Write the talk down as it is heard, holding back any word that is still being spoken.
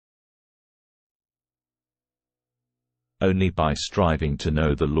Only by striving to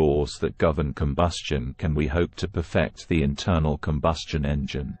know the laws that govern combustion can we hope to perfect the internal combustion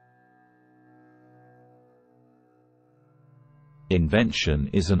engine. Invention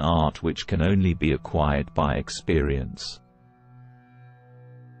is an art which can only be acquired by experience.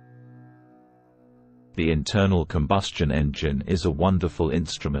 The internal combustion engine is a wonderful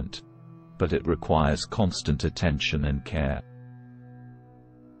instrument, but it requires constant attention and care.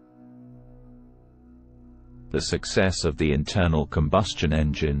 The success of the internal combustion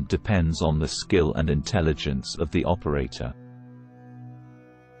engine depends on the skill and intelligence of the operator.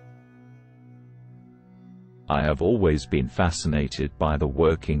 I have always been fascinated by the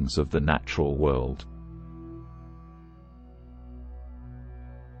workings of the natural world.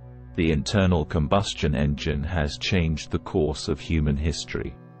 The internal combustion engine has changed the course of human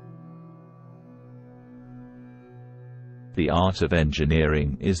history. The art of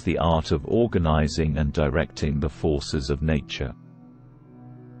engineering is the art of organizing and directing the forces of nature.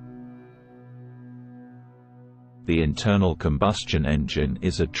 The internal combustion engine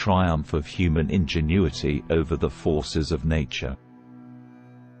is a triumph of human ingenuity over the forces of nature.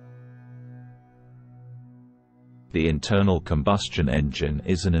 The internal combustion engine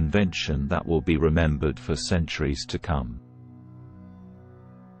is an invention that will be remembered for centuries to come.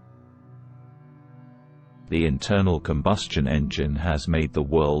 The internal combustion engine has made the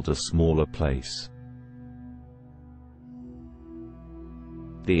world a smaller place.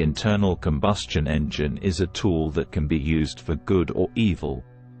 The internal combustion engine is a tool that can be used for good or evil,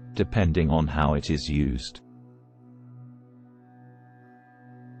 depending on how it is used.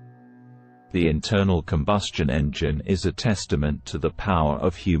 The internal combustion engine is a testament to the power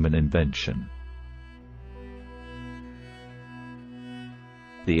of human invention.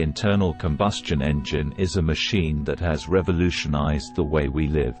 The internal combustion engine is a machine that has revolutionized the way we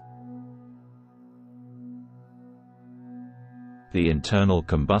live. The internal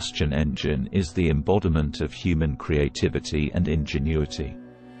combustion engine is the embodiment of human creativity and ingenuity.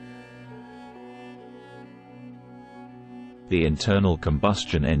 The internal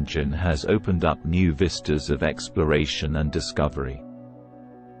combustion engine has opened up new vistas of exploration and discovery.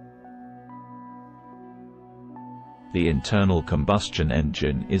 The internal combustion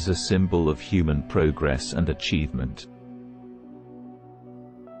engine is a symbol of human progress and achievement.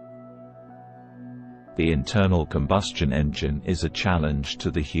 The internal combustion engine is a challenge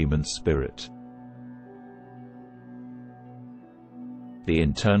to the human spirit. The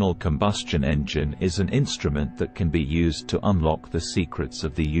internal combustion engine is an instrument that can be used to unlock the secrets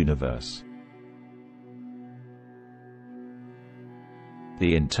of the universe.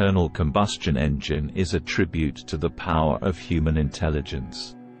 The internal combustion engine is a tribute to the power of human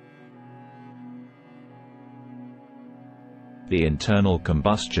intelligence. The internal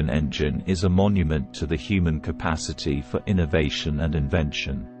combustion engine is a monument to the human capacity for innovation and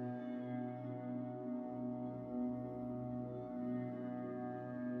invention.